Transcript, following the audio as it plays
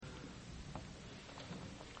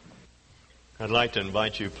I'd like to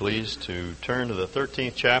invite you, please, to turn to the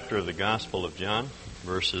 13th chapter of the Gospel of John,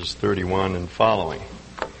 verses 31 and following.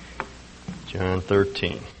 John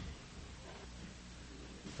 13.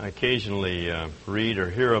 I occasionally read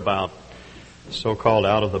or hear about so-called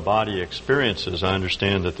out-of-the-body experiences. I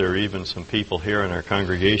understand that there are even some people here in our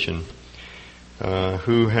congregation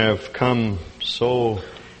who have come so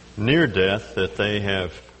near death that they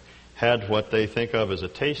have had what they think of as a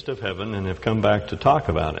taste of heaven and have come back to talk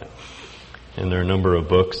about it. And there are a number of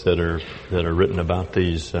books that are written about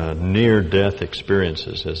these near-death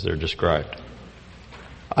experiences as they're described.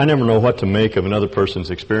 I never know what to make of another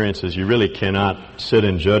person's experiences. You really cannot sit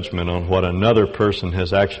in judgment on what another person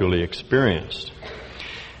has actually experienced.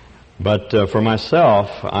 But for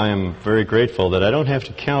myself, I am very grateful that I don't have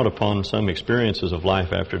to count upon some experiences of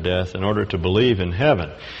life after death in order to believe in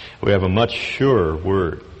heaven. We have a much surer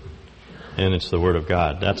word, and it's the Word of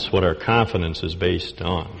God. That's what our confidence is based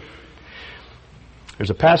on. There's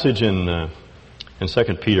a passage in 2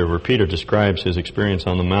 Peter where Peter describes his experience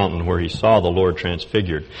on the mountain where he saw the Lord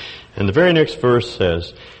transfigured. And the very next verse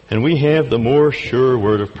says, "And we have the more sure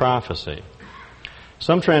word of prophecy."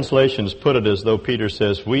 Some translations put it as though Peter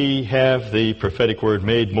says, we have the prophetic word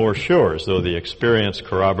made more sure, as though the experience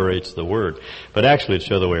corroborates the word. But actually it's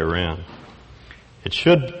the other way around. It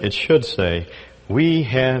should say, we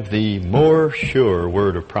have the more sure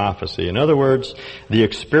word of prophecy. In other words, the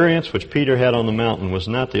experience which Peter had on the mountain was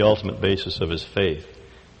not the ultimate basis of his faith.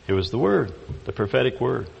 It was the word, the prophetic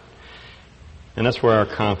word. And that's where our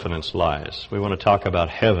confidence lies. We want to talk about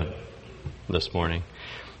heaven this morning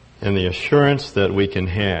and the assurance that we can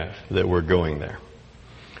have that we're going there.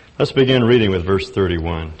 Let's begin reading with verse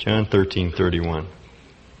 31, John 13:31.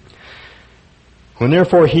 When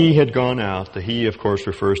therefore he had gone out, the he, of course,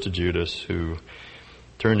 refers to Judas, who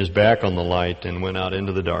turned his back on the light and went out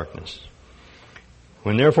into the darkness.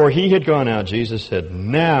 When therefore he had gone out, Jesus said,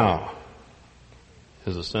 "Now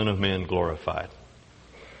is the Son of Man glorified."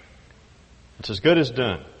 It's as good as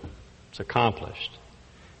done. It's accomplished.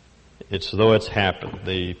 It's as though it's happened.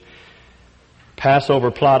 The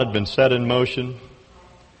Passover plot had been set in motion.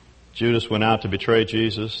 Judas went out to betray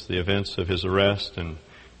Jesus. The events of his arrest and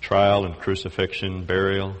trial and crucifixion,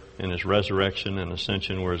 burial, and his resurrection and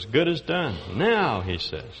ascension were as good as done. Now, he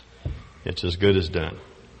says, it's as good as done.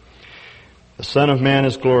 The Son of Man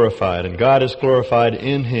is glorified, and God is glorified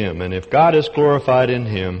in Him. And if God is glorified in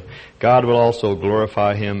Him, God will also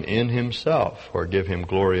glorify Him in Himself, or give Him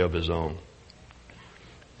glory of His own,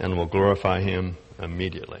 and will glorify Him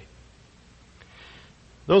immediately.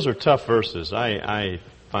 Those are tough verses. I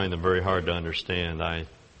find them very hard to understand. I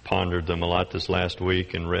pondered them a lot this last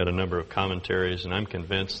week and read a number of commentaries, and I'm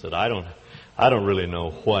convinced that I don't really know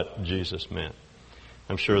what Jesus meant.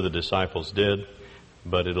 I'm sure the disciples did,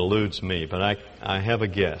 but it eludes me. But I have a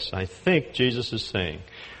guess. I think Jesus is saying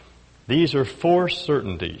these are four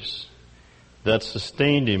certainties that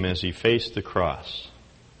sustained Him as He faced the cross.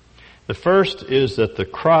 The first is that the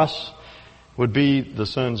cross would be the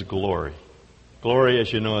Son's glory. Glory,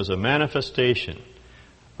 as you know, is a manifestation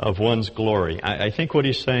of one's glory. I think what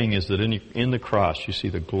He's saying is that in the cross you see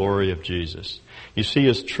the glory of Jesus. You see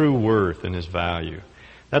His true worth and His value.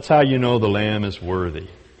 That's how you know the Lamb is worthy.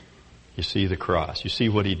 You see the cross. You see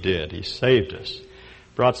what He did. He saved us,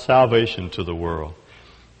 brought salvation to the world,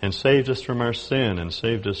 and saved us from our sin and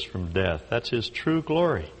saved us from death. That's His true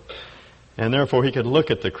glory. And therefore He could look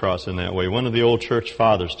at the cross in that way. One of the old church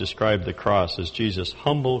fathers described the cross as Jesus'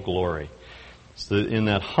 humble glory. So in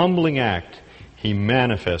that humbling act, He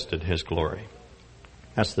manifested His glory.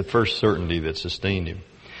 That's the first certainty that sustained Him.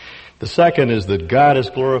 The second is that God is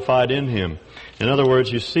glorified in Him. In other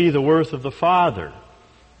words, you see the worth of the Father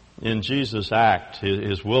in Jesus' act,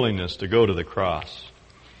 His willingness to go to the cross.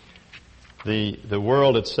 The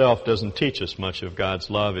world itself doesn't teach us much of God's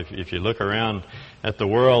love. If you look around at the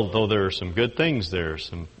world, though there are some good things there,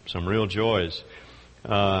 some real joys,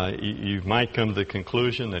 you might come to the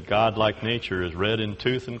conclusion that God, like nature, is red in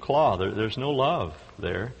tooth and claw. There's no love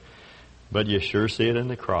there. But you sure see it in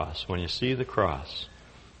the cross. When you see the cross,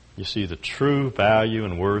 you see the true value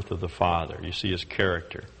and worth of the Father. You see His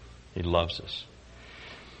character. He loves us.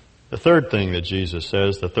 The third thing that Jesus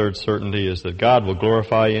says, the third certainty, is that God will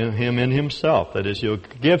glorify Him in Himself. That is, He'll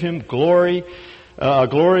give Him glory, a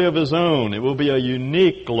glory of His own. It will be a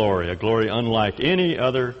unique glory, a glory unlike any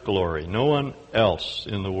other glory. No one else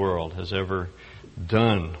in the world has ever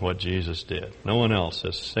done what Jesus did. No one else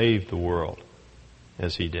has saved the world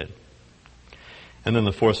as He did. And then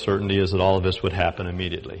the fourth certainty is that all of this would happen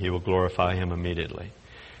immediately. He will glorify Him immediately.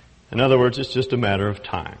 In other words, it's just a matter of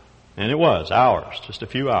time. And it was hours, just a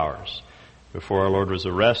few hours, before our Lord was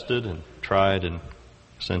arrested and tried and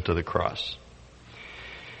sent to the cross.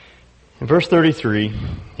 In verse 33,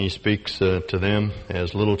 he speaks to them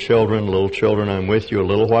as little children, I'm with you a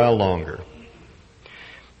little while longer.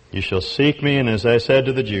 You shall seek me, and as I said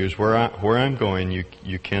to the Jews, where I'm going,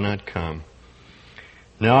 you cannot come.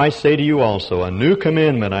 Now I say to you also, a new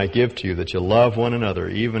commandment I give to you, that you love one another,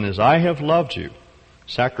 even as I have loved you,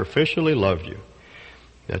 sacrificially loved you,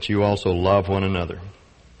 that you also love one another.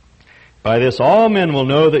 By this all men will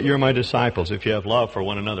know that you're my disciples, if you have love for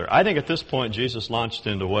one another. I think at this point Jesus launched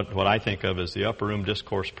into what I think of as the upper room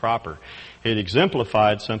discourse proper. He had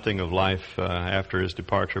exemplified something of life after his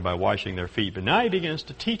departure by washing their feet. But now he begins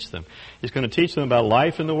to teach them. He's going to teach them about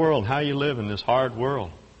life in the world, how you live in this hard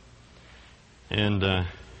world. And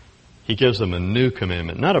he gives them a new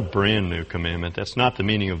commandment, not a brand new commandment. That's not the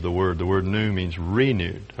meaning of the word. The word new means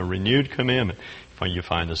renewed, a renewed commandment. You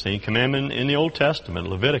find the same commandment in the Old Testament,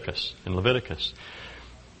 Leviticus. In Leviticus,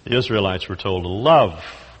 the Israelites were told to love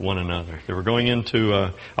one another. They were going into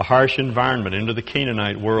a harsh environment, into the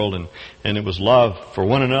Canaanite world, and it was love for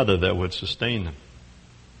one another that would sustain them.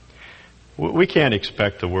 We can't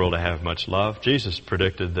expect the world to have much love. Jesus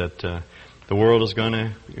predicted that the world is going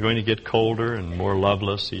to get colder and more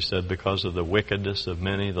loveless. He said because of the wickedness of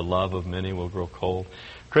many, the love of many will grow cold.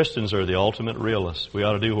 Christians are the ultimate realists. We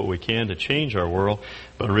ought to do what we can to change our world,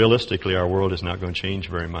 but realistically our world is not going to change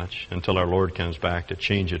very much until our Lord comes back to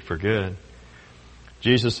change it for good.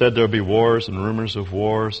 Jesus said there will be wars and rumors of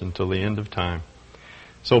wars until the end of time.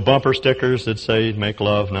 So bumper stickers that say make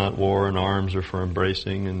love, not war, and arms are for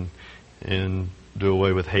embracing and do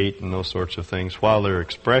away with hate and those sorts of things, while they're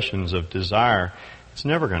expressions of desire, it's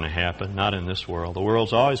never going to happen, not in this world. The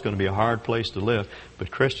world's always going to be a hard place to live,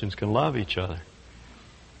 but Christians can love each other.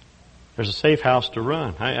 There's a safe house to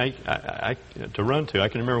run. I can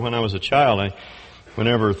remember when I was a child,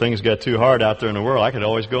 whenever things got too hard out there in the world, I could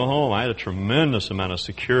always go home. I had a tremendous amount of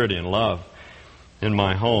security and love in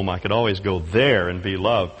my home. I could always go there and be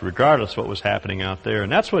loved, regardless of what was happening out there.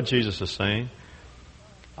 And that's what Jesus is saying.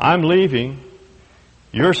 I'm leaving.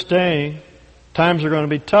 You're staying. Times are going to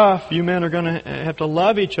be tough. You men are going to have to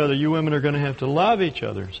love each other. You women are going to have to love each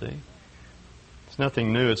other, see? It's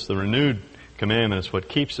nothing new. It's the renewed commandment. It's what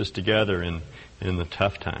keeps us together in the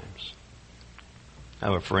tough times. I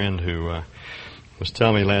have a friend who was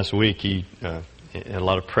telling me last week he had a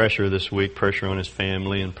lot of pressure this week, pressure on his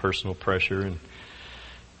family and personal pressure,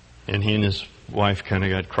 and he and his wife kind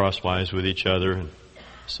of got crosswise with each other, and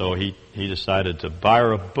so he decided to buy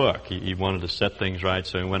her a book. He wanted to set things right,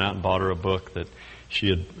 so he went out and bought her a book that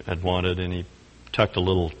she had wanted, and he tucked a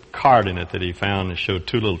little card in it that he found that showed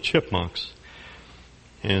two little chipmunks.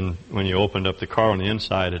 And when you opened up the card on the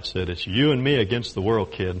inside, it said, "It's you and me against the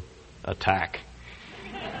world, kid. Attack."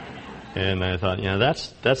 And I thought,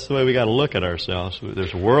 that's the way we got to look at ourselves.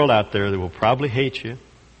 There's a world out there that will probably hate you.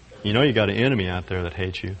 You know you got an enemy out there that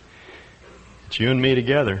hates you. It's you and me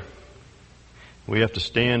together. We have to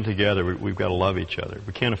stand together. We've got to love each other.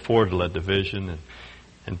 We can't afford to let division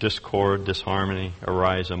and discord, disharmony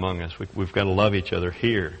arise among us. We've got to love each other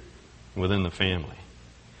here within the family.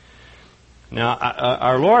 Now,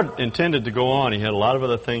 our Lord intended to go on. He had a lot of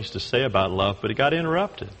other things to say about love, but he got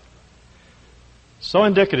interrupted. So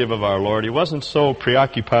indicative of our Lord, he wasn't so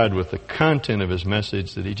preoccupied with the content of his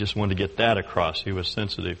message that he just wanted to get that across. He was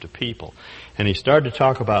sensitive to people. And he started to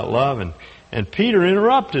talk about love, and Peter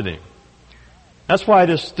interrupted him. That's why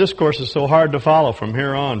this discourse is so hard to follow from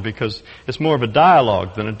here on, because it's more of a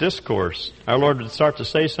dialogue than a discourse. Our Lord would start to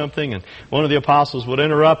say something, and one of the apostles would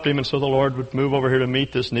interrupt him, and so the Lord would move over here to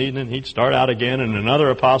meet this need, and he'd start out again, and another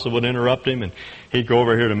apostle would interrupt him, and he'd go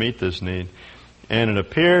over here to meet this need. And it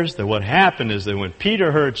appears that what happened is that when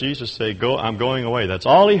Peter heard Jesus say, "Go, I'm going away," that's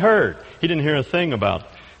all he heard. He didn't hear a thing about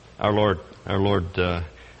our Lord's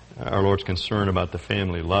concern about the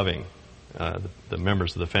family loving, the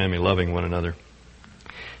members of the family loving one another.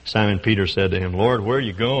 Simon Peter said to him, "Lord, where are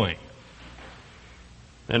you going?"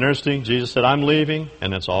 And interesting, Jesus said, "I'm leaving,"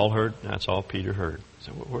 and that's all Peter heard. He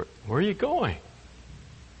said, where are you going?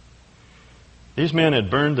 These men had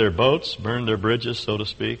burned their boats, burned their bridges, so to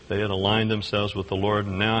speak. They had aligned themselves with the Lord,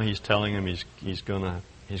 and now he's telling them he's going to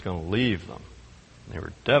leave them. They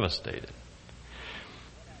were devastated.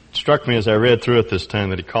 It struck me as I read through it this time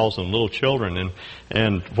that he calls them little children,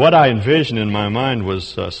 and what I envisioned in my mind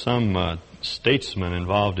was some statesman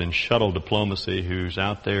involved in shuttle diplomacy who's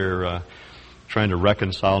out there trying to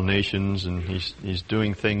reconcile nations, and he's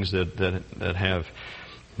doing things that have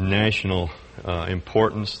national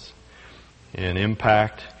importance and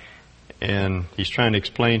impact, And he's trying to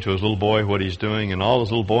explain to his little boy what he's doing, and all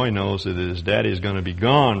his little boy knows is that his daddy is going to be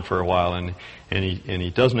gone for a while, and he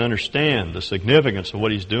doesn't understand the significance of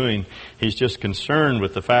what he's doing. He's just concerned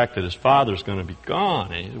with the fact that his father's going to be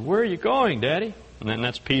gone. And he says, "Where are you going, Daddy?" And then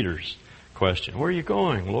that's Peter's question. "Where are you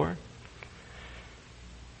going, Lord?"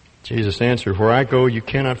 Jesus answered, "Where I go, you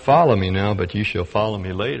cannot follow me now, but you shall follow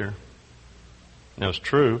me later." Now it's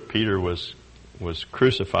true, Peter was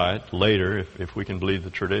crucified later, if we can believe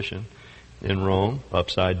the tradition, in Rome,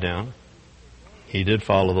 upside down. He did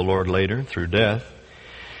follow the Lord later through death.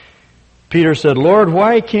 Peter said, "Lord,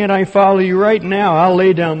 why can't I follow you right now? I'll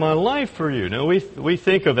lay down my life for you." Now we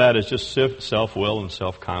think of that as just self-will and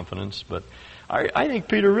self-confidence, but I think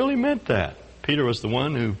Peter really meant that. Peter was the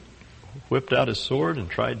one who whipped out his sword and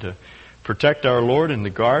tried to protect our Lord in the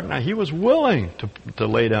garden. Now, he was willing to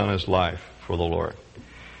lay down his life for the Lord.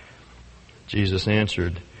 Jesus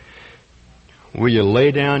answered, "Will you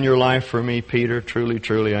lay down your life for me, Peter? Truly,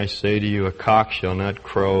 truly, I say to you, a cock shall not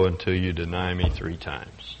crow until you deny me 3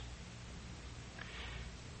 times.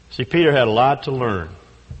 See, Peter had a lot to learn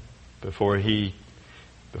before he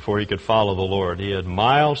could follow the Lord. He had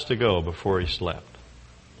miles to go before he slept.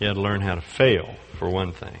 He had to learn how to fail, for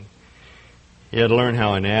one thing. He had to learn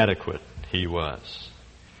how inadequate he was.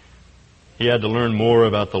 He had to learn more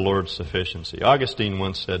about the Lord's sufficiency. Augustine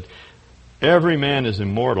once said, "Every man is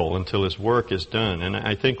immortal until his work is done." And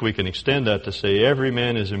I think we can extend that to say every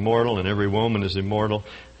man is immortal and every woman is immortal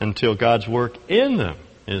until God's work in them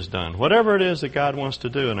is done. Whatever it is that God wants to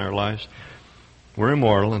do in our lives, we're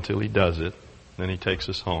immortal until He does it. Then He takes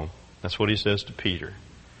us home. That's what He says to Peter.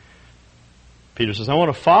 Peter says, "I want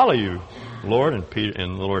to follow you, Lord." And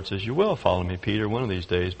the Lord says, "You will follow me, Peter, one of these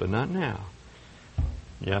days, but not now."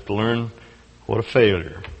 You have to learn what a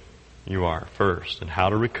failure you are first, and how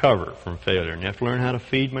to recover from failure. And you have to learn how to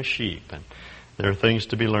feed my sheep. And there are things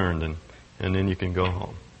to be learned, and then you can go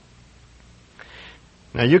home.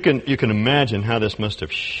 Now you can imagine how this must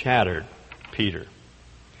have shattered Peter.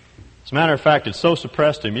 As a matter of fact, it so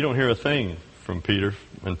suppressed him, you don't hear a thing from Peter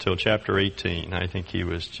until chapter 18. I think he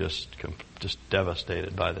was just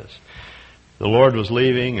devastated by this. The Lord was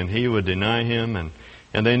leaving, and he would deny him,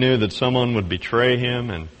 and they knew that someone would betray him,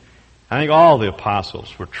 and I think all the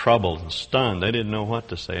apostles were troubled and stunned. They didn't know what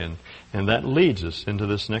to say. And that leads us into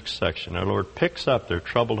this next section. Our Lord picks up their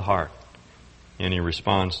troubled heart, and He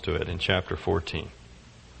responds to it in chapter 14.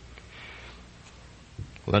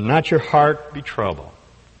 "Let not your heart be troubled."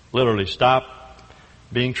 Literally, stop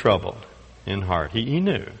being troubled in heart. He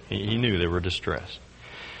knew. He knew they were distressed.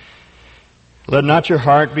 "Let not your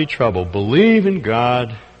heart be troubled. Believe in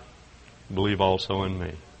God. Believe also in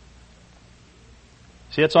me."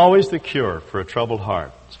 See, it's always the cure for a troubled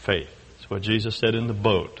heart. It's faith. It's what Jesus said in the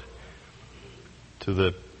boat to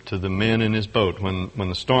the men in His boat when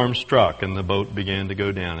the storm struck and the boat began to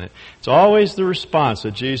go down. It's always the response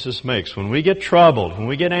that Jesus makes. When we get troubled, when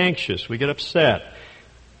we get anxious, we get upset,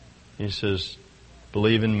 He says,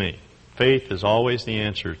 "Believe in me." Faith is always the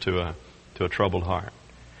answer to a troubled heart.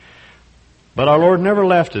 But our Lord never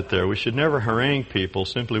left it there. We should never harangue people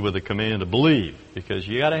simply with a command to believe, because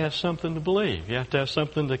you got to have something to believe. You have to have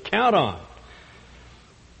something to count on.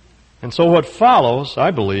 And so what follows,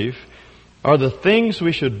 I believe, are the things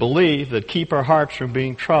we should believe that keep our hearts from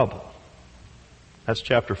being troubled. That's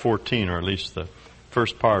chapter 14, or at least the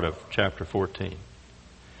first part of chapter 14.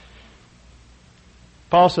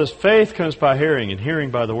 Paul says faith comes by hearing, and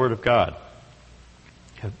hearing by the Word of God.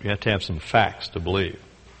 You have to have some facts to believe.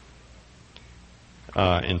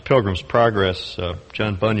 In Pilgrim's Progress,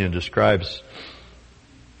 John Bunyan describes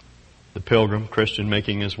the pilgrim, Christian,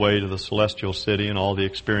 making his way to the celestial city and all the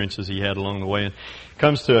experiences he had along the way. And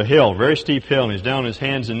comes to a hill, very steep hill, and he's down on his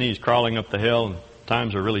hands and knees crawling up the hill, and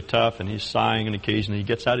times are really tough, and he's sighing, and occasionally he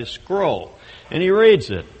gets out his scroll, and he reads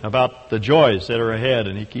it about the joys that are ahead,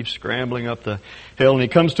 and he keeps scrambling up the hill, and he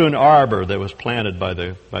comes to an arbor that was planted by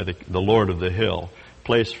the Lord of the hill,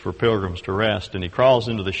 place for pilgrims to rest, and he crawls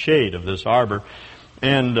into the shade of this arbor,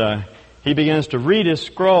 and he begins to read his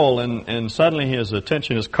scroll, and suddenly his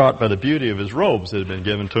attention is caught by the beauty of his robes that had been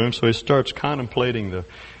given to him. So he starts contemplating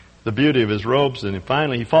the beauty of his robes, and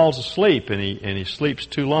finally he falls asleep, and he sleeps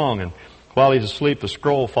too long. And while he's asleep, the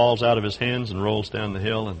scroll falls out of his hands and rolls down the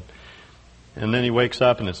hill. And then he wakes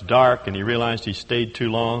up, and it's dark, and he realized he stayed too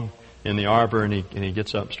long in the arbor, and he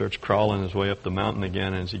gets up and starts crawling his way up the mountain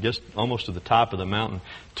again. And as he gets almost to the top of the mountain,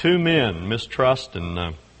 2 men, Mistrust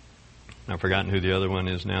and I've forgotten who the other one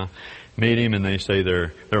is now, meet him, and they say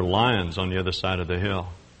they're lions on the other side of the hill.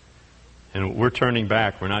 And we're turning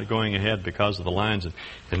back. We're not going ahead because of the lions.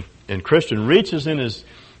 And Christian reaches in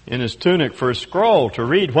in his tunic for a scroll to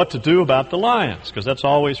read what to do about the lions, because that's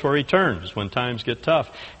always where he turns when times get tough.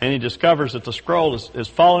 And he discovers that the scroll is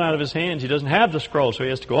fallen out of his hands. He doesn't have the scroll, so he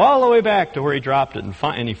has to go all the way back to where he dropped it,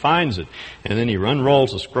 and he finds it. And then he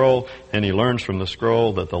unrolls the scroll, and he learns from the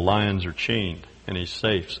scroll that the lions are chained, and he's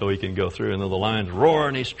safe, so he can go through. And though the lions roar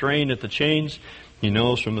and he strain at the chains, he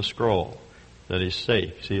knows from the scroll that he's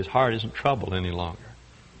safe. See, his heart isn't troubled any longer.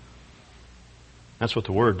 That's what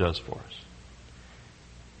the Word does for us.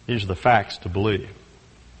 These are the facts to believe.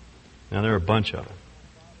 Now, there are a bunch of them.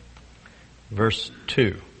 Verse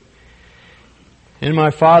 2. In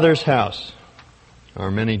my Father's house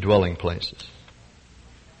are many dwelling places.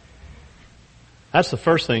 That's the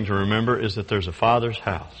first thing to remember, is that there's a Father's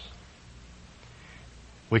house.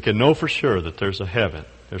 We can know for sure that there's a heaven.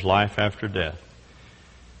 There's life after death.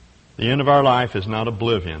 The end of our life is not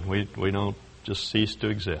oblivion. We don't just cease to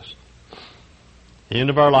exist. The end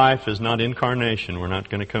of our life is not incarnation. We're not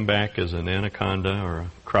going to come back as an anaconda or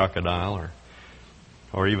a crocodile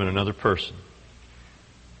or even another person.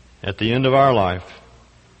 At the end of our life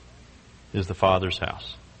is the Father's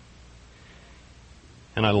house.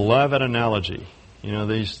 And I love that analogy. You know,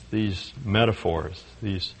 these metaphors,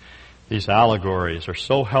 these allegories are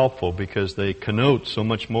so helpful because they connote so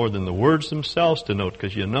much more than the words themselves denote,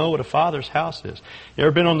 because you know what a Father's house is. You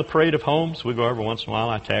ever been on the Parade of Homes? We go every once in a while.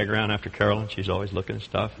 I tag around after Carolyn. She's always looking at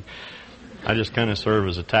stuff. I just kind of serve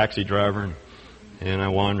as a taxi driver, and I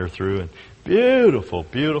wander through. And beautiful,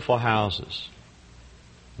 beautiful houses.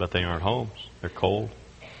 But they aren't homes. They're cold.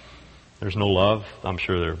 There's no love. I'm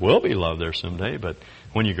sure there will be love there someday, but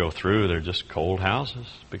when you go through, they're just cold houses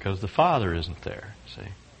because the Father isn't there, see.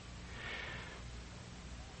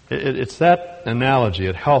 It's that analogy.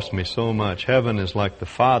 It helps me so much. Heaven is like the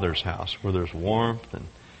Father's house, where there's warmth and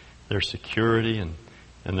there's security and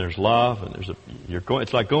there's love and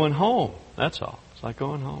it's like going home. That's all. It's like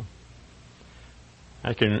going home.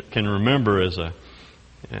 I can remember as a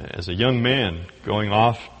young man going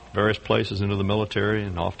off various places into the military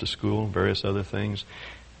and off to school and various other things.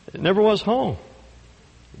 It never was home.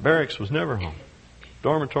 Barracks was never home.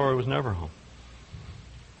 Dormitory was never home.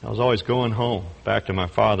 I was always going home, back to my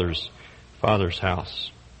father's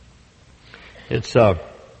house. It's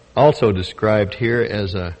also described here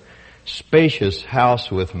as a spacious house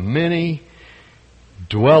with many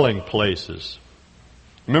dwelling places.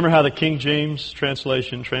 Remember how the King James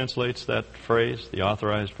translation translates that phrase, the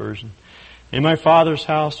Authorized Version? In my Father's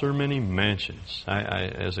house are many mansions.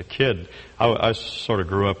 As a kid, I sort of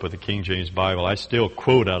grew up with the King James Bible. I still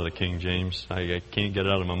quote out of the King James. I can't get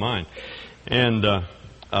it out of my mind. And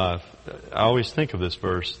I always think of this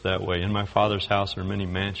verse that way. In my Father's house are many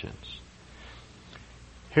mansions.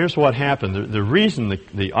 Here's what happened. The reason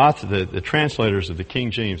the translators of the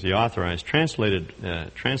King James, the Authorized, translated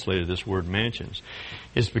this word mansions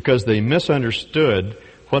is because they misunderstood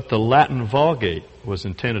what the Latin Vulgate was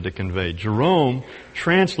intended to convey. Jerome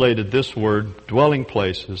translated this word, dwelling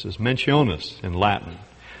places, as mentiones in Latin,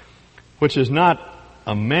 which is not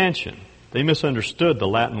a mansion. They misunderstood the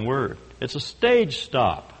Latin word. It's a stage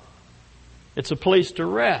stop. It's a place to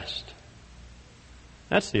rest.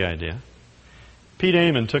 That's the idea. Pete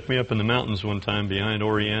Amon took me up in the mountains one time behind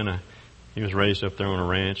Oriana. He was raised up there on a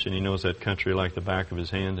ranch, and he knows that country like the back of his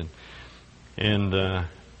hand. And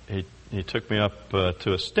he took me up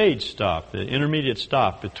to a stage stop, the intermediate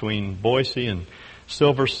stop between Boise and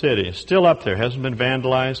Silver City. It's still up there. It hasn't been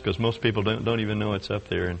vandalized because most people don't even know it's up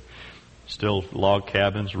there. And still log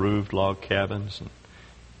cabins, roofed log cabins. And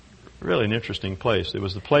really an interesting place. It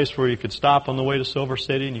was the place where you could stop on the way to Silver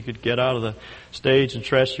City and you could get out of the stage and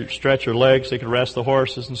stretch your legs. They could rest the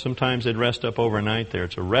horses, and sometimes they'd rest up overnight there.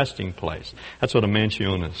 It's a resting place. That's what a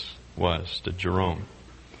mansionis was to Jerome.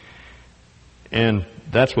 And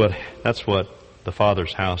that's what the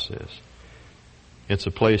Father's house is. It's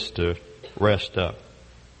a place to rest up.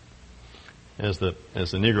 As the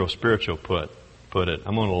Negro spiritual put it,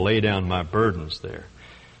 I'm going to lay down my burdens there,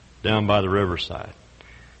 down by the riverside.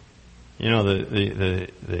 You know,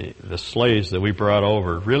 the slaves that we brought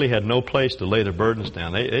over really had no place to lay their burdens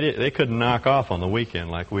down. They couldn't knock off on the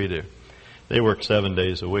weekend like we do. They worked 7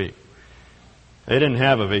 days a week. They didn't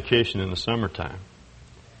have a vacation in the summertime.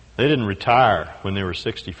 They didn't retire when they were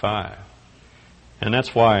 65. And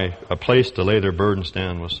that's why a place to lay their burdens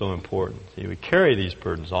down was so important. See, we carry these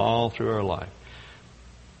burdens all through our life.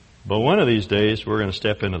 But one of these days, we're going to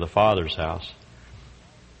step into the Father's house,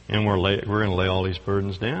 and we're going to lay all these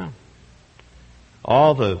burdens down.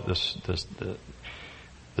 All the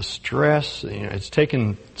stress, it's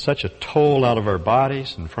taken such a toll out of our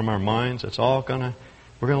bodies and from our minds. We're going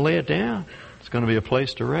to lay it down. It's going to be a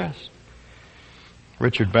place to rest.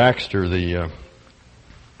 Richard Baxter, the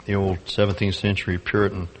the old 17th century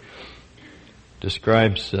Puritan,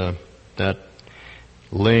 describes that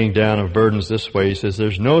laying down of burdens this way. He says,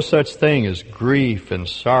 there's no such thing as grief and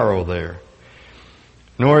sorrow there,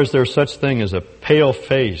 nor is there such thing as a pale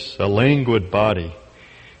face, a languid body,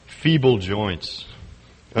 feeble joints,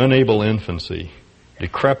 unable infancy,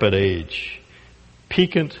 decrepit age,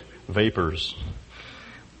 piquant vapors,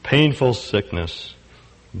 painful sickness,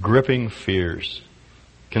 gripping fears,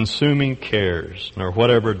 consuming cares, nor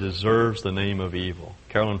whatever deserves the name of evil.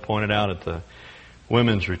 Carolyn pointed out at the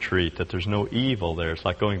women's retreat that there's no evil there. It's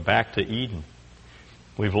like going back to Eden.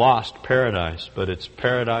 We've lost paradise, but it's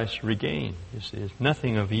paradise regained. You see, there's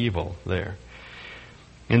nothing of evil there.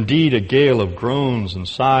 Indeed, a gale of groans and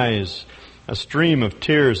sighs, a stream of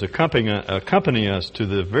tears accompany us to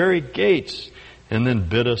the very gates and then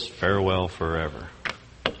bid us farewell forever.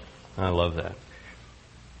 I love that.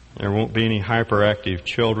 There won't be any hyperactive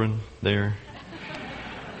children there.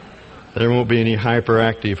 There won't be any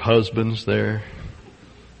hyperactive husbands there.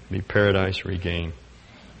 It'll be paradise regained.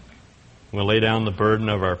 We'll lay down the burden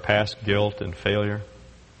of our past guilt and failure.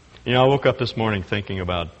 You know, I woke up this morning thinking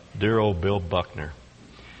about dear old Bill Buckner.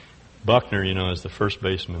 Buckner, you know, is the first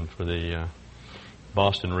baseman for the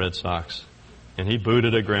Boston Red Sox. And he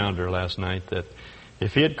booted a grounder last night that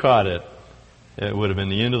if he had caught it, it would have been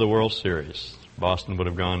the end of the World Series. Boston would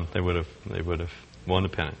have gone, they would have won the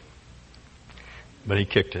pennant. But he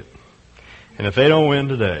kicked it. And if they don't win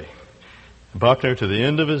today, Buckner to the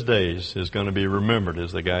end of his days is going to be remembered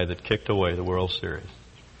as the guy that kicked away the World Series.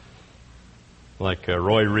 Like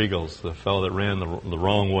Roy Riegels, the fellow that ran the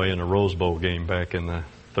wrong way in a Rose Bowl game back in the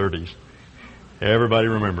 30s. Everybody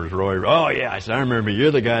remembers Roy. Oh yeah, I remember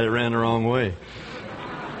you're the guy that ran the wrong way.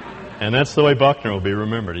 And that's the way Buckner will be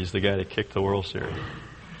remembered. He's the guy that kicked the World Series.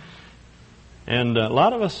 And a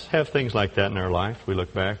lot of us have things like that in our life. We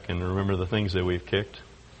look back and remember the things that we've kicked.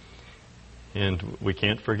 And we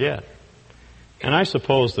can't forget. And I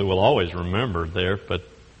suppose that we'll always remember there, but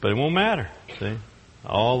it won't matter. See?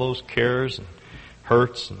 All those cares and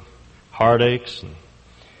hurts and heartaches and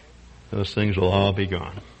those things will all be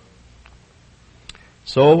gone.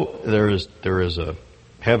 So there is a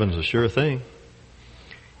heaven's a sure thing.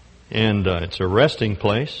 And it's a resting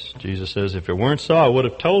place. Jesus says, if it weren't so, I would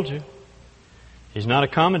have told you. He's not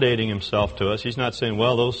accommodating himself to us. He's not saying,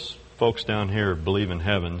 well, those folks down here believe in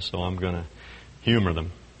heaven, so I'm going to humor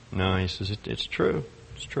them. No, he says, it's true.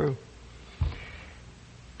 It's true.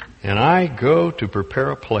 And I go to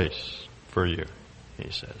prepare a place for you,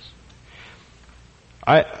 he says.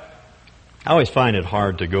 I always find it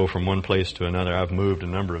hard to go from one place to another. I've moved a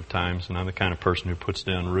number of times, and I'm the kind of person who puts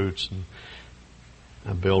down roots and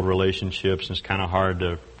I build relationships, and it's kind of hard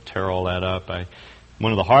to tear all that up.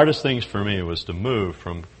 One of the hardest things for me was to move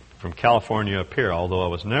from California up here, although I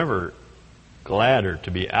was never gladder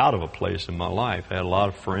to be out of a place in my life. I had a lot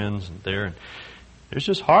of friends there, and it was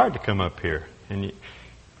just hard to come up here. And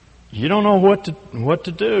you don't know what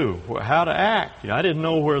to do, how to act. I didn't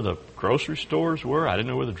know where the grocery stores were. I didn't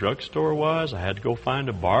know where the drugstore was. I had to go find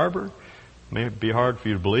a barber. It may be hard for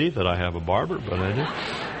you to believe that I have a barber, but I do.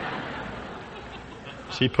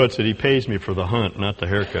 As he puts it, he pays me for the hunt, not the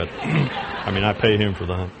haircut. I mean, I pay him for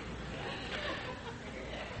the hunt.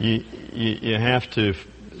 You have to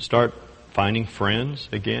start finding friends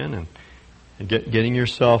again and getting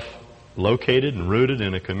yourself located and rooted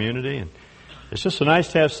in a community. And it's just so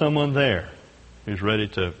nice to have someone there who's ready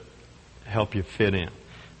to help you fit in.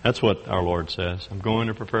 That's what our Lord says. I'm going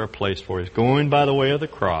to prepare a place for you. He's going by the way of the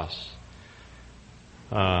cross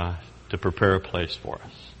to prepare a place for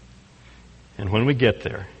us. And when we get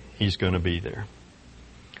there, He's going to be there.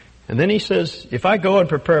 And then He says, if I go and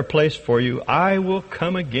prepare a place for you, I will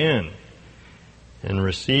come again and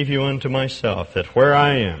receive you unto myself, that where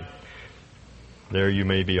I am, there you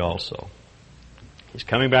may be also. He's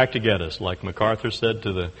coming back to get us. Like MacArthur said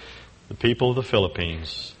to the people of the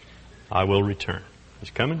Philippines, I will return.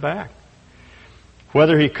 He's coming back.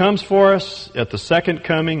 Whether He comes for us at the second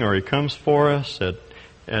coming or He comes for us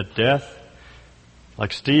at death,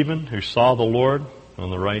 like Stephen, who saw the Lord on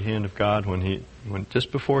the right hand of God when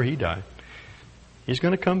just before he died, He's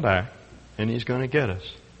going to come back and He's going to get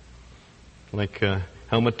us. Like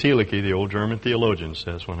Helmut Thielicke, the old German theologian,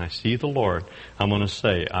 says, when I see the Lord, I'm going to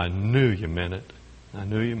say, I knew you meant it. I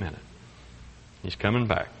knew you meant it. He's coming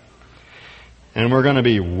back. And we're going to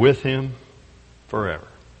be with Him forever.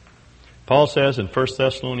 Paul says in 1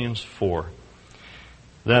 Thessalonians 4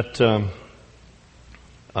 that,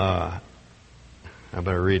 I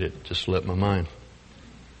better read it, just slipped my mind.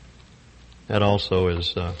 That also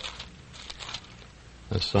is a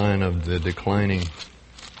sign of the declining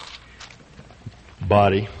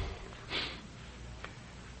body.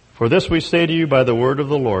 For this we say to you by the word of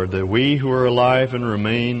the Lord, that we who are alive and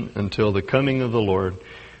remain until the coming of the Lord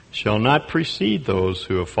shall not precede those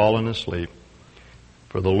who have fallen asleep.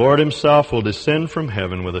 For the Lord himself will descend from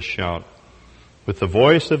heaven with a shout, with the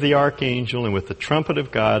voice of the archangel, and with the trumpet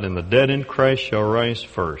of God, and the dead in Christ shall rise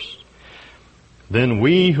first. Then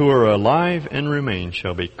we who are alive and remain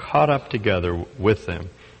shall be caught up together with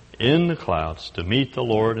them in the clouds to meet the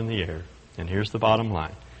Lord in the air. And here's the bottom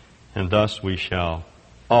line. And thus we shall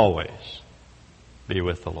always be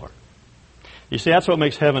with the Lord. You see, that's what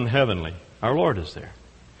makes heaven heavenly. Our Lord is there.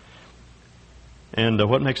 And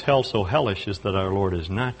what makes hell so hellish is that our Lord is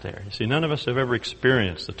not there. You see, none of us have ever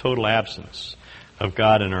experienced the total absence of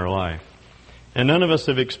God in our life. And none of us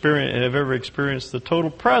have ever experienced the total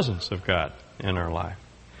presence of God in our life.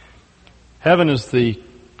 Heaven is the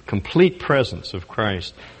complete presence of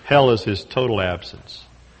Christ. Hell is his total absence.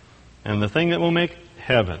 And the thing that will make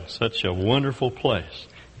heaven such a wonderful place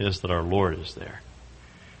is that our Lord is there.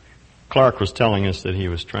 Clark was telling us that he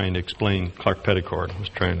was trying to explain, Clark Petticord was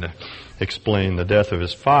trying to explain the death of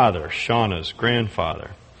his father, Shauna's grandfather.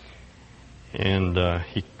 And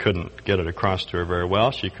he couldn't get it across to her very well.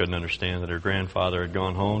 She couldn't understand that her grandfather had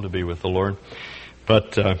gone home to be with the Lord.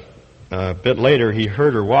 But a bit later, he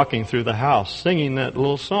heard her walking through the house singing that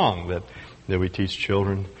little song that we teach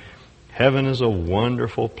children. Heaven is a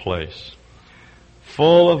wonderful place,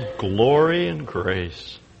 full of glory and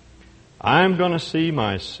grace. I'm going to see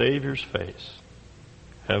my Savior's face.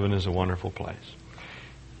 Heaven is a wonderful place.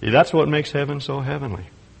 See, that's what makes heaven so heavenly.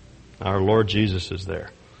 Our Lord Jesus is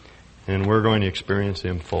there, and we're going to experience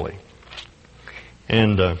him fully.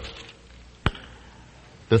 And the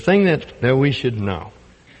thing that we should know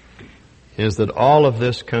is that all of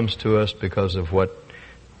this comes to us because of what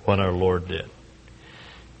our Lord did.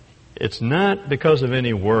 It's not because of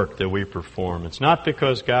any work that we perform. It's not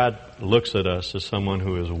because God looks at us as someone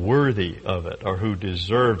who is worthy of it or who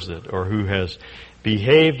deserves it or who has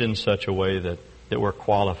behaved in such a way that we're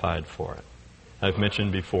qualified for it. I've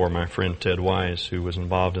mentioned before my friend Ted Wise, who was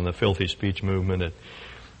involved in the filthy speech movement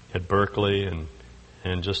at Berkeley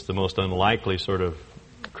and just the most unlikely sort of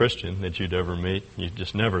Christian that you'd ever meet. You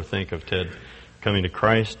just never think of Ted coming to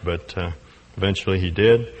Christ, but eventually he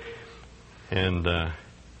did. And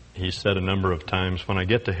he said a number of times, when I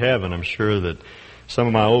get to heaven, I'm sure that some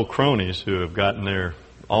of my old cronies who have gotten there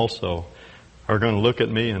also are going to look at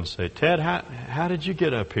me and say, Ted, how did you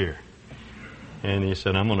get up here? And he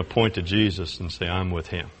said, I'm going to point to Jesus and say, I'm with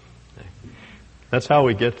him. That's how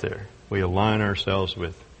we get there. We align ourselves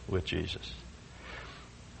with Jesus.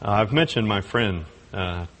 I've mentioned my friend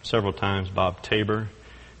several times, Bob Tabor,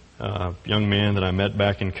 a young man that I met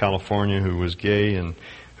back in California who was gay and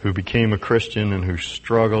who became a Christian and who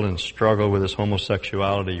struggled with his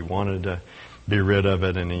homosexuality. He wanted to be rid of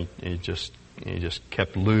it, and he just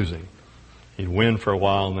kept losing. He'd win for a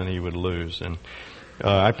while, and then he would lose. And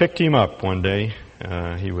I picked him up one day.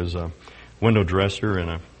 He was a window dresser and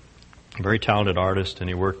a very talented artist, and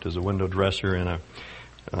he worked as a window dresser in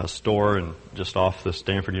a store and just off the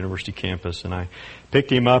Stanford University campus. And I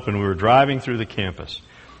picked him up, and we were driving through the campus.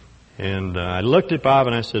 And I looked at Bob,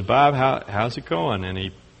 and I said, Bob, how's it going? And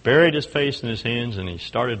he buried his face in his hands, and he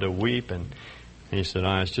started to weep, and he said,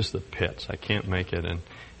 it's just the pits. I can't make it.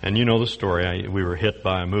 And you know the story. We were hit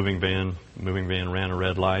by a moving van. The moving van ran a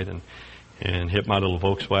red light and hit my little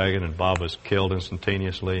Volkswagen, and Bob was killed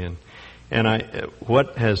instantaneously. And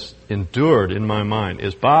what has endured in my mind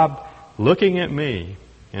is Bob looking at me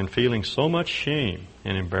and feeling so much shame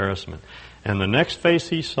and embarrassment. And the next face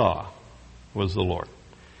he saw was the Lord,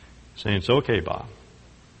 saying, it's okay, Bob.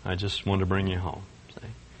 I just want to bring you home. See?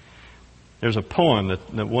 There's a poem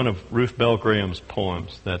that one of Ruth Bell Graham's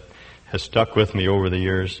poems that has stuck with me over the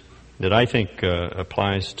years that I think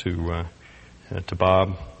applies to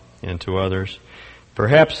Bob and to others.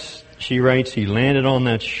 Perhaps, she writes, he landed on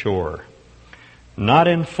that shore, not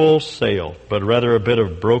in full sail, but rather a bit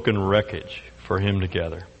of broken wreckage for him to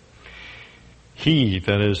gather. He,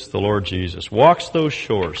 that is the Lord Jesus, walks those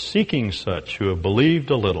shores, seeking such who have believed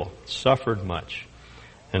a little, suffered much,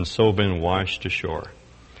 and so been washed ashore.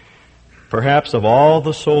 Perhaps of all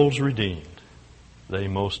the souls redeemed, they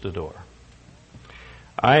most adore.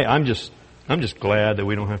 I'm just glad that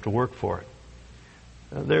we don't have to work for it.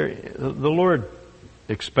 The Lord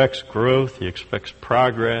expects growth. He expects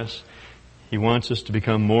progress. He wants us to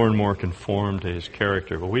become more and more conformed to His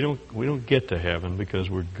character. But we don't get to heaven because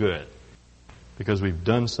we're good, because we've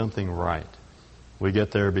done something right. We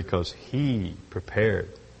get there because He prepared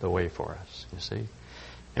the way for us, you see.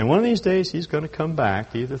 And one of these days He's going to come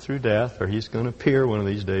back, either through death or He's going to appear one of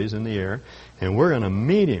these days in the air, and we're going to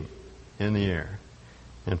meet Him in the air.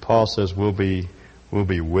 And Paul says we'll be we'll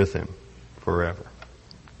be with Him forever.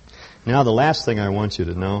 Now the last thing I want you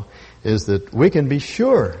to know is that we can be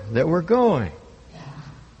sure that we're going.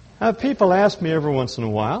 People ask me every once in a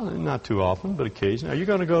while, not too often, but occasionally, are you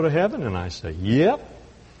going to go to heaven? And I say, yep.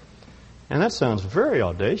 And that sounds very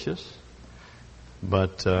audacious.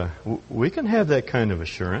 But we can have that kind of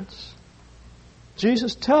assurance.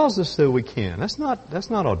 Jesus tells us that we can. That's not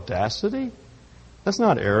audacity. That's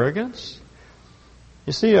not arrogance.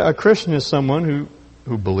 You see, a Christian is someone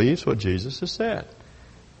who believes what Jesus has said.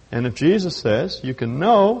 And if Jesus says you can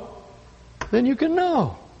know, then you can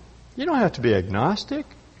know. You don't have to be agnostic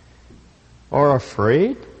or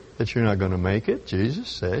afraid that you're not going to make it. Jesus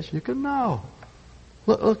says you can know.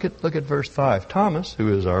 Look at verse 5. Thomas,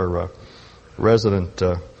 who is our resident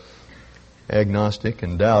agnostic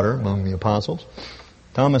and doubter among the apostles,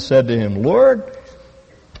 Thomas said to Him, Lord,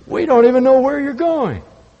 we don't even know where you're going.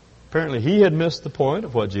 Apparently he had missed the point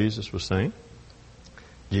of what Jesus was saying.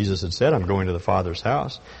 Jesus had said, I'm going to the Father's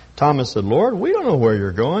house. Thomas said, Lord, we don't know where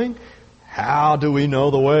you're going. How do we know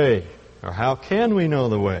the way? Or how can we know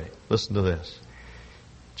the way? Listen to this.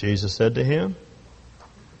 Jesus said to him,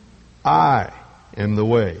 I am the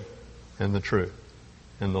way and the truth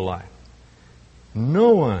and the life.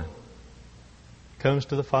 No one comes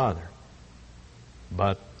to the Father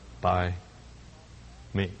but by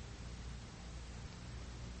me.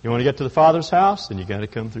 You want to get to the Father's house? Then you got to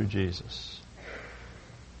come through Jesus.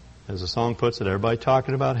 As the song puts it, everybody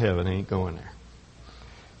talking about heaven ain't going there.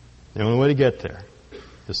 The only way to get there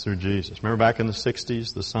is through Jesus. Remember back in the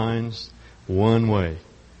 60s, the signs, one way.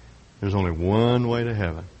 There's only one way to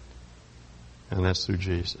heaven, and that's through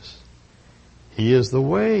Jesus. He is the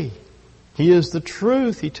way. He is the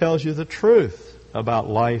truth. He tells you the truth about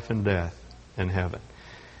life and death and heaven.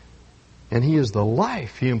 And He is the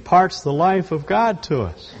life. He imparts the life of God to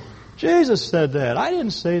us. Jesus said that. I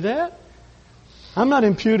didn't say that. I'm not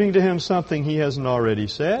imputing to Him something He hasn't already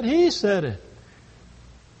said. He said it.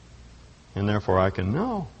 And therefore I can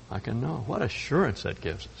know. I can know. What assurance that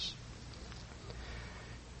gives us.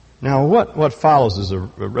 Now what follows is a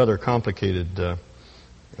rather complicated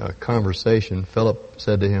conversation. Philip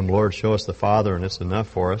said to Him, Lord, show us the Father and it's enough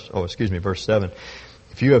for us. Verse 7.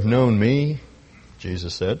 If you have known me,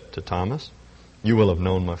 Jesus said to Thomas, you will have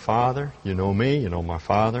known my Father. You know me, you know my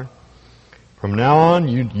Father. From now on,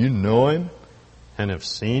 you know Him and have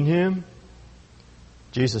seen Him.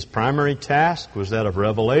 Jesus' primary task was that of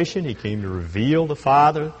revelation. He came to reveal the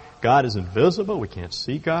Father. God is invisible. We can't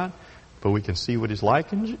see God, but we can see what He's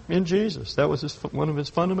like in Jesus. That was one of His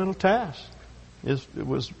fundamental tasks. It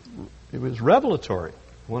was revelatory.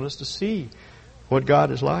 He wanted us to see what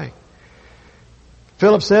God is like.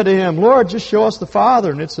 Philip said to Him, Lord, just show us the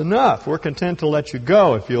Father and it's enough. We're content to let you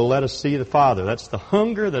go if you'll let us see the Father. That's the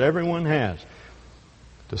hunger that everyone has.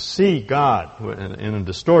 To see God in a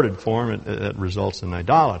distorted form, it results in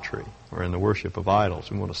idolatry or in the worship of idols.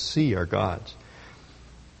 We want to see our gods.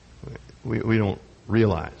 We don't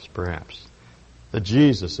realize, perhaps, that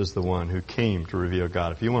Jesus is the one who came to reveal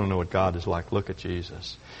God. If you want to know what God is like, look at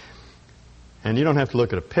Jesus. And you don't have to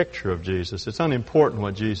look at a picture of Jesus. It's unimportant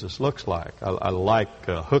what Jesus looks like. I like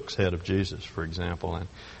Hook's head of Jesus, for example.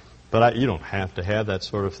 But you don't have to have that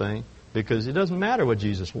sort of thing, because it doesn't matter what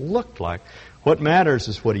Jesus looked like. What matters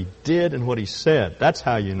is what He did and what He said. That's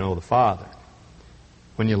how you know the Father.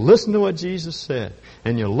 When you listen to what Jesus said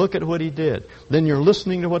and you look at what He did, then you're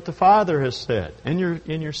listening to what the Father has said, and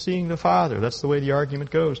you're seeing the Father. That's the way the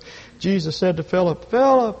argument goes. Jesus said to Philip,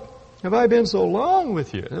 Philip, have I been so long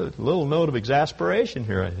with you? A little note of exasperation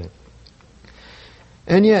here, I think.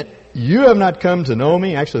 And yet, you have not come to know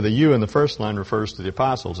me. Actually, the you in the first line refers to the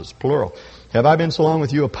apostles. It's plural. Have I been so long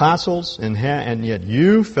with you apostles, and yet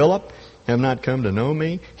you, Philip, have not come to know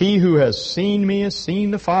me? He who has seen me has seen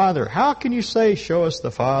the Father. How can you say, show us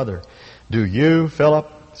the Father? Do you, Philip,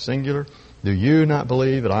 singular, do you not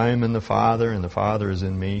believe that I am in the Father and the Father is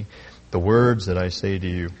in me? The words that I say to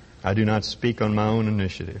you, I do not speak on my own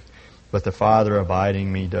initiative, but the Father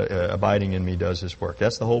abiding in me does His work.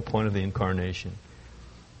 That's the whole point of the Incarnation.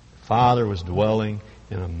 The Father was dwelling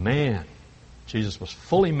in a man. Jesus was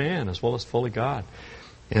fully man as well as fully God.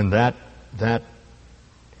 And that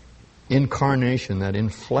incarnation, that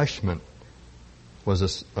enfleshment,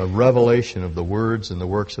 was a revelation of the words and the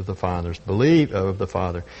works of the Father. Believe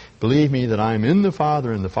me that I am in the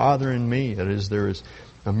Father and the Father in me. That is, there is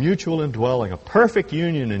a mutual indwelling, a perfect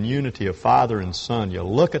union and unity of Father and Son. You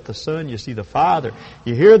look at the Son, you see the Father.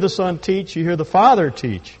 You hear the Son teach, you hear the Father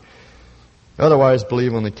teach. Otherwise,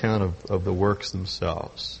 believe on the account of the works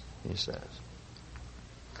themselves, he says.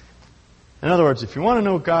 In other words, if you want to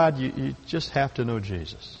know God, you just have to know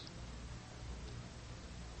Jesus.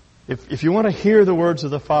 If you want to hear the words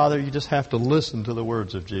of the Father, you just have to listen to the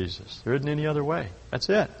words of Jesus. There isn't any other way. That's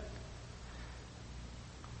it.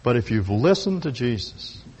 But if you've listened to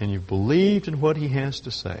Jesus and you've believed in what He has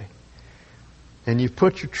to say, and you've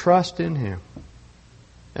put your trust in Him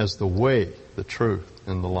as the way, the truth,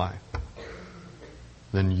 and the life,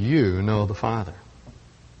 then you know the Father.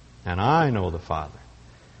 And I know the Father.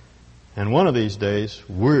 And one of these days,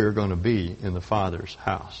 we're going to be in the Father's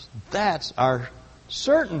house. That's our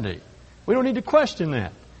certainty. We don't need to question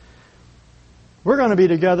that. We're going to be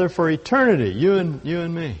together for eternity, you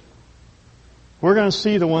and me. We're going to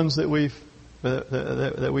see the ones that we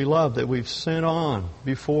love, that we've sent on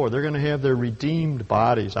before. They're going to have their redeemed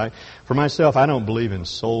bodies. For myself, I don't believe in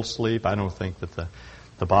soul sleep. I don't think that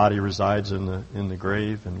the body resides in the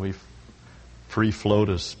grave and we free float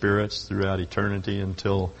as spirits throughout eternity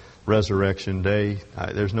until resurrection day.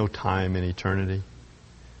 There's no time in eternity.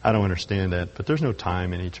 I don't understand that, but there's no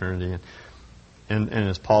time in eternity. And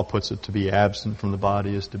as Paul puts it, to be absent from the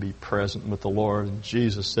body is to be present with the Lord. And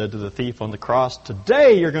Jesus said to the thief on the cross,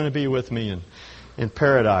 today you're going to be with me in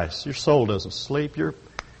paradise. Your soul doesn't sleep. You're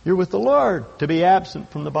with the Lord. To be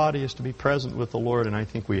absent from the body is to be present with the Lord. And I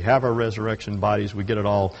think we have our resurrection bodies. We get it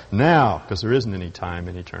all now because there isn't any time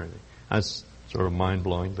in eternity. That's sort of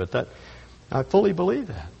mind-blowing, but I fully believe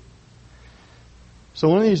that. So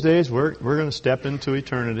one of these days we're going to step into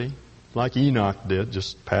eternity like Enoch did,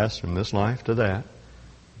 just pass from this life to that.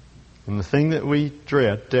 And the thing that we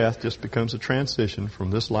dread, death, just becomes a transition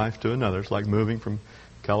from this life to another. It's like moving from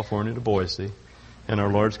California to Boise. And our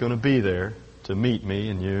Lord's going to be there to meet me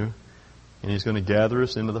and you. And He's going to gather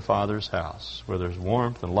us into the Father's house where there's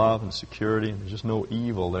warmth and love and security and there's just no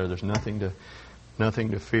evil there. There's nothing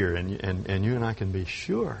to fear. And you and I can be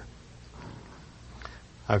sure.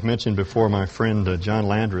 I've mentioned before my friend John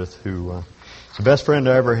Landreth, who is the best friend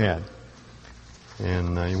I ever had.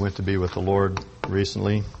 And he went to be with the Lord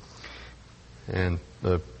recently. And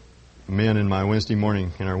the men in our Wednesday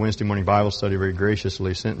morning Bible study very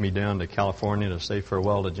graciously sent me down to California to say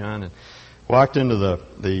farewell to John. And walked into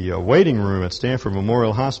the waiting room at Stanford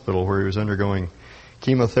Memorial Hospital where he was undergoing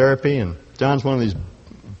chemotherapy. And John's one of these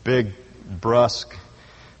big, brusque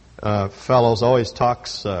fellows, always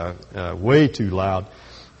talks way too loud.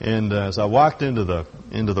 And as I walked into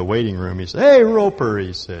the waiting room, he said, "Hey, Roper,"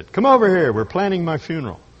 he said, "come over here. We're planning my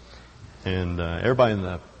funeral." And everybody in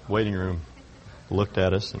the waiting room looked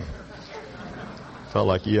at us and felt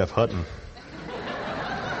like E.F. Hutton.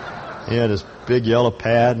 He had his big yellow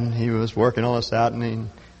pad, and he was working all this out, and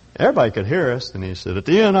everybody could hear us. And he said, "At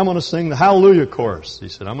the end, I'm going to sing the Hallelujah chorus." He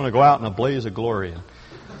said, "I'm going to go out in a blaze of glory."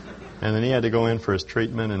 And then he had to go in for his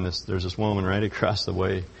treatment, and there's this woman right across the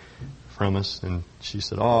way from us, and she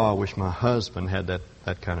said, "Oh, I wish my husband had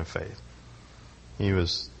that kind of faith." He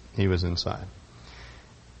was inside.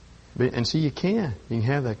 And see, you can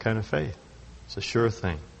have that kind of faith. It's a sure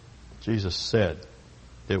thing. Jesus said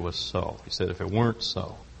it was so. He said, if it weren't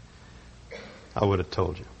so, I would have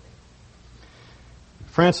told you.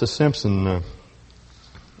 Frances Simpson,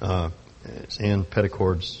 Ann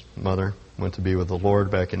Petticord's mother, went to be with the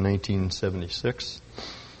Lord back in 1976.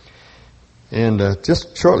 And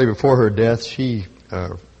just shortly before her death, she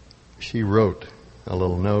wrote a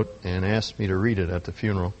little note and asked me to read it at the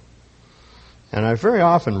funeral. And I very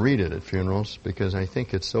often read it at funerals because I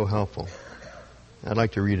think it's so helpful. I'd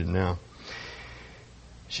like to read it now.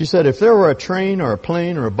 She said, "If there were a train or a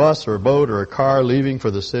plane or a bus or a boat or a car leaving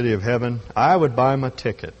for the city of heaven, I would buy my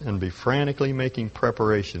ticket and be frantically making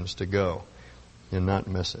preparations to go and not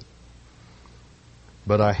miss it.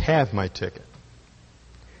 But I have my ticket.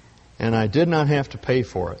 And I did not have to pay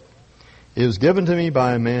for it. It was given to me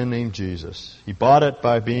by a man named Jesus. He bought it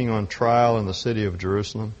by being on trial in the city of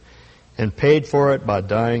Jerusalem and paid for it by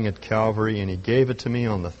dying at Calvary, and He gave it to me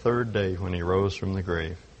on the third day when He rose from the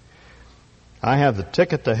grave. I have the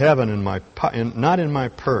ticket to heaven not in my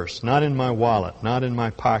purse, not in my wallet, not in my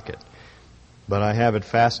pocket, but I have it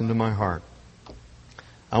fastened to my heart.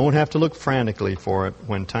 I won't have to look frantically for it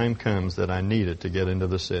when time comes that I need it to get into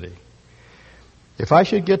the city. If I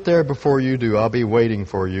should get there before you do, I'll be waiting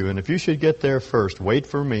for you. And if you should get there first, wait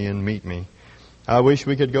for me and meet me. I wish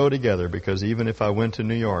we could go together, because even if I went to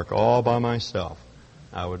New York all by myself,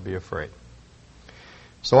 I would be afraid.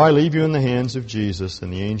 So I leave you in the hands of Jesus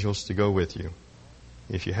and the angels to go with you.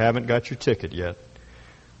 If you haven't got your ticket yet,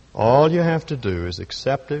 all you have to do is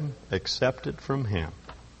accept it from Him,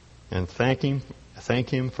 and thank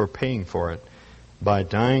Him for paying for it by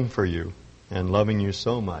dying for you and loving you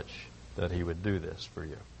so much that He would do this for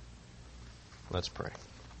you. Let's pray.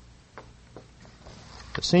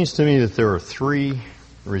 It seems to me that there are three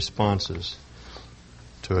responses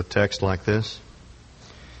to a text like this.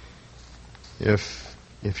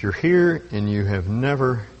 If you're here and you have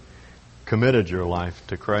never committed your life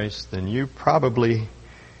to Christ, then you probably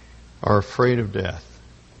are afraid of death.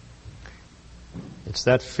 It's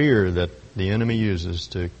that fear that the enemy uses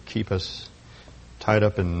to keep us tied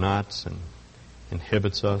up in knots and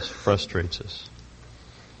inhibits us, frustrates us.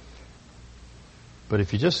 But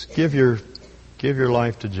if you just give your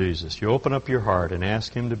life to Jesus, you open up your heart and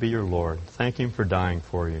ask Him to be your Lord, thank Him for dying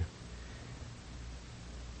for you,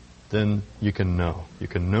 then you can know. You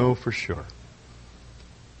can know for sure.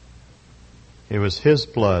 It was His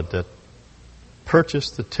blood that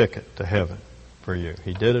purchased the ticket to heaven for you.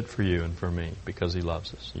 He did it for you and for me because He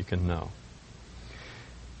loves us. You can know.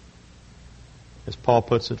 As Paul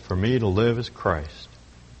puts it, for me to live is Christ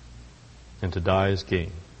and to die is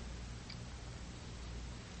gain.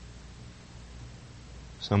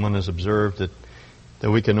 Someone has observed that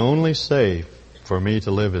we can only say, for me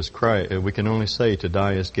to live is Christ. We can only say to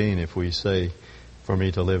die is gain if we say, for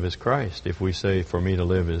me to live is Christ. If we say, for me to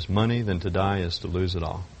live is money, then to die is to lose it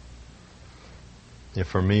all. If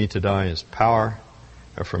for me to die is power,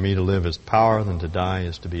 or for me to live is power, then to die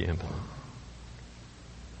is to be impotent.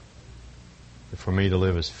 If for me to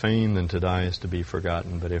live is fame, then to die is to be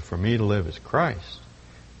forgotten. But if for me to live is Christ,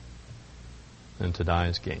 then to die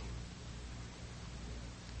is gain.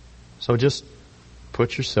 So just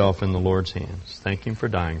put yourself in the Lord's hands. Thank Him for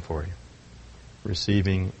dying for you. Receive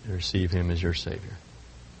Him as your Savior.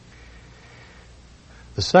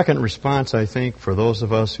 The second response, I think, for those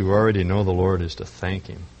of us who already know the Lord is to thank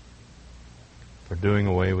Him for doing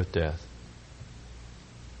away with death.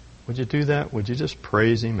 Would you do that? Would you just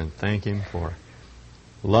praise Him and thank Him for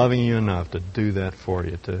loving you enough to do that for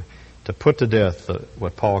you, to put to death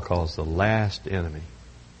what Paul calls the last enemy?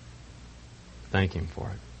 Thank Him for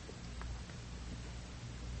it.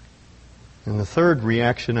 And the third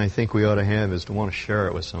reaction I think we ought to have is to want to share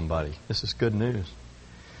it with somebody. This is good news.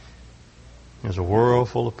 There's a world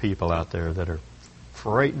full of people out there that are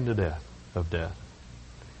frightened to death of death.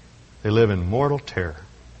 They live in mortal terror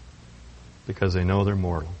because they know they're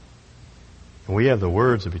mortal. And we have the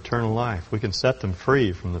words of eternal life. We can set them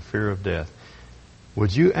free from the fear of death.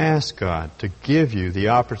 Would you ask God to give you the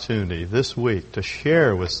opportunity this week to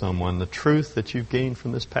share with someone the truth that you've gained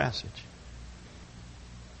from this passage?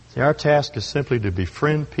 See, our task is simply to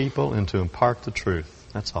befriend people and to impart the truth.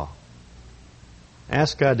 That's all.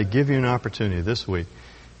 Ask God to give you an opportunity this week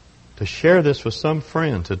to share this with some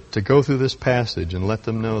friend, to go through this passage and let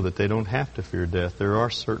them know that they don't have to fear death. There are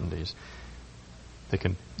certainties. They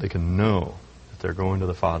can know that they're going to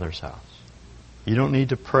the Father's house. You don't need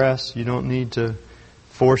to press. You don't need to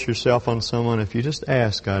force yourself on someone. If you just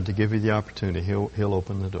ask God to give you the opportunity, He'll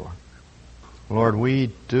open the door. Lord, we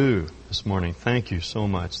do this morning thank you so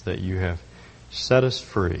much that you have set us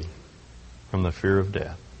free from the fear of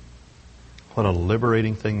death. What a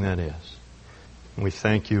liberating thing that is. And we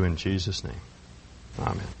thank you in Jesus' name.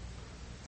 Amen.